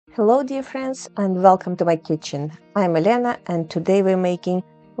Hello dear friends and welcome to my kitchen. I'm Elena and today we're making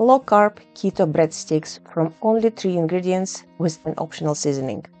low-carb keto breadsticks from only 3 ingredients with an optional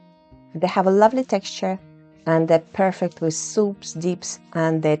seasoning. They have a lovely texture and they're perfect with soups, dips,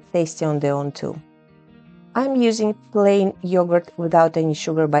 and they're tasty on their own too. I'm using plain yogurt without any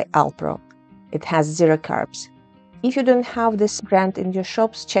sugar by Alpro. It has 0 carbs. If you don't have this brand in your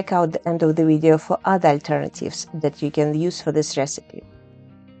shops, check out the end of the video for other alternatives that you can use for this recipe.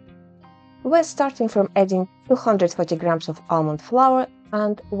 We're starting from adding 240 grams of almond flour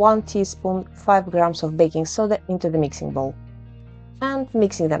and 1 teaspoon 5 grams of baking soda into the mixing bowl and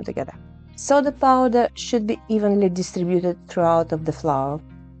mixing them together. Soda powder should be evenly distributed throughout of the flour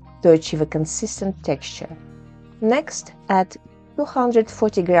to achieve a consistent texture. Next, add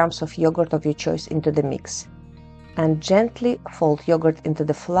 240 grams of yogurt of your choice into the mix and gently fold yogurt into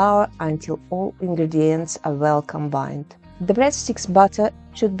the flour until all ingredients are well combined. The breadsticks batter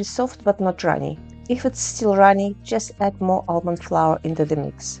should be soft but not runny. If it's still runny, just add more almond flour into the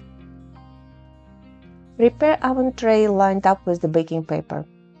mix. Prepare oven tray lined up with the baking paper.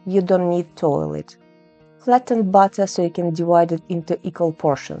 You don't need to oil it. Flatten batter so you can divide it into equal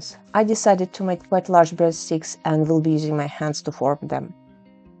portions. I decided to make quite large breadsticks and will be using my hands to form them.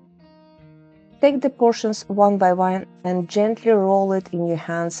 Take the portions one by one and gently roll it in your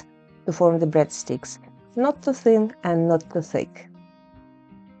hands to form the breadsticks. Not too thin and not too thick.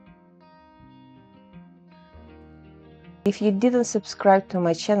 If you didn't subscribe to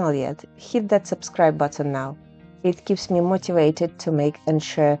my channel yet, hit that subscribe button now. It keeps me motivated to make and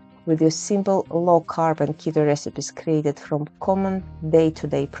share with you simple low-carb and keto recipes created from common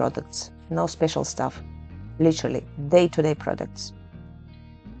day-to-day products. No special stuff. Literally, day-to-day products.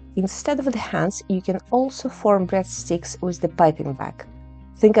 Instead of the hands, you can also form breadsticks with the piping bag.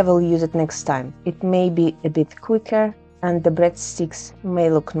 Think I will use it next time. It may be a bit quicker and the breadsticks may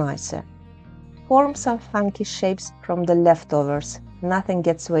look nicer. Form some funky shapes from the leftovers. Nothing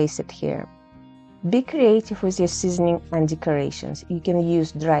gets wasted here. Be creative with your seasoning and decorations. You can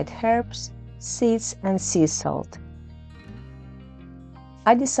use dried herbs, seeds and sea salt.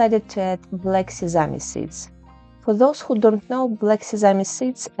 I decided to add black sesame seeds. For those who don't know, black sesame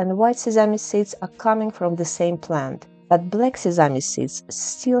seeds and white sesame seeds are coming from the same plant. But black sesame seeds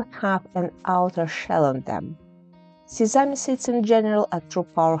still have an outer shell on them. Sesame seeds in general are true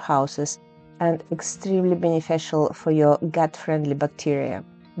powerhouses and extremely beneficial for your gut-friendly bacteria.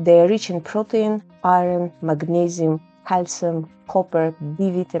 They are rich in protein, iron, magnesium, calcium, copper,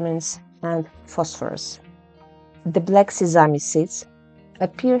 B vitamins, and phosphorus. The black sesame seeds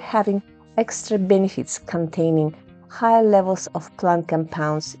appear having extra benefits containing higher levels of plant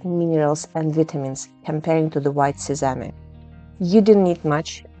compounds, minerals and vitamins comparing to the white sesame. You don't need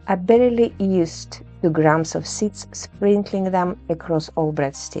much. I barely used 2 grams of seeds, sprinkling them across all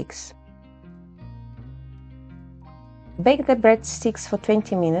breadsticks. Bake the breadsticks for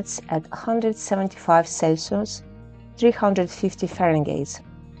 20 minutes at 175 Celsius, 350 Fahrenheit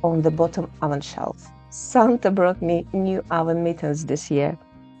on the bottom oven shelf. Santa brought me new oven mittens this year.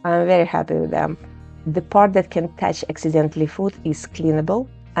 I'm very happy with them. The part that can touch accidentally food is cleanable,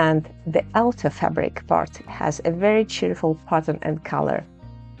 and the outer fabric part has a very cheerful pattern and color.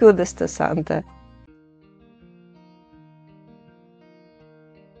 Kudos to Santa!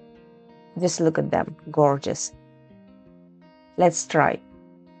 Just look at them, gorgeous. Let's try.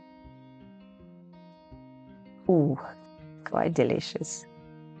 Ooh, quite delicious.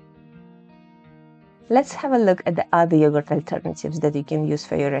 Let's have a look at the other yogurt alternatives that you can use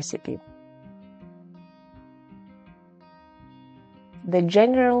for your recipe. The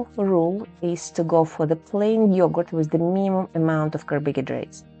general rule is to go for the plain yogurt with the minimum amount of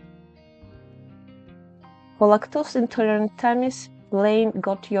carbohydrates. For lactose-intolerant tummies, plain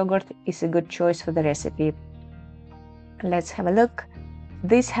goat yogurt is a good choice for the recipe. Let's have a look.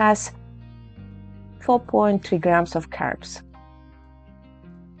 This has 4.3 grams of carbs.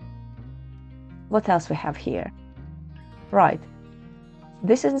 What else we have here? Right,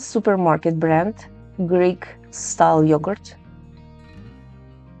 this is a supermarket brand, Greek-style yogurt.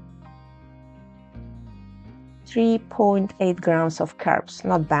 3.8 grams of carbs,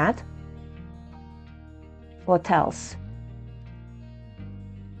 not bad. What else?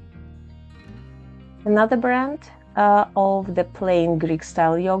 Another brand of the plain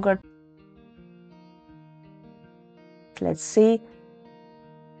Greek-style yogurt. Let's see.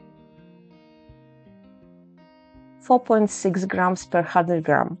 4.6 grams per 100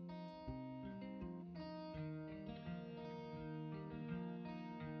 gram.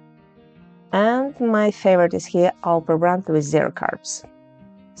 And my favorite is here, Alpro brand with 0 carbs.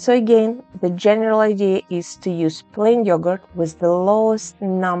 So again, the general idea is to use plain yogurt with the lowest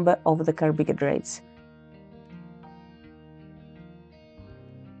number of the carbohydrates.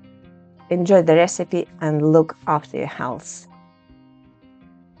 Enjoy the recipe and look after your health.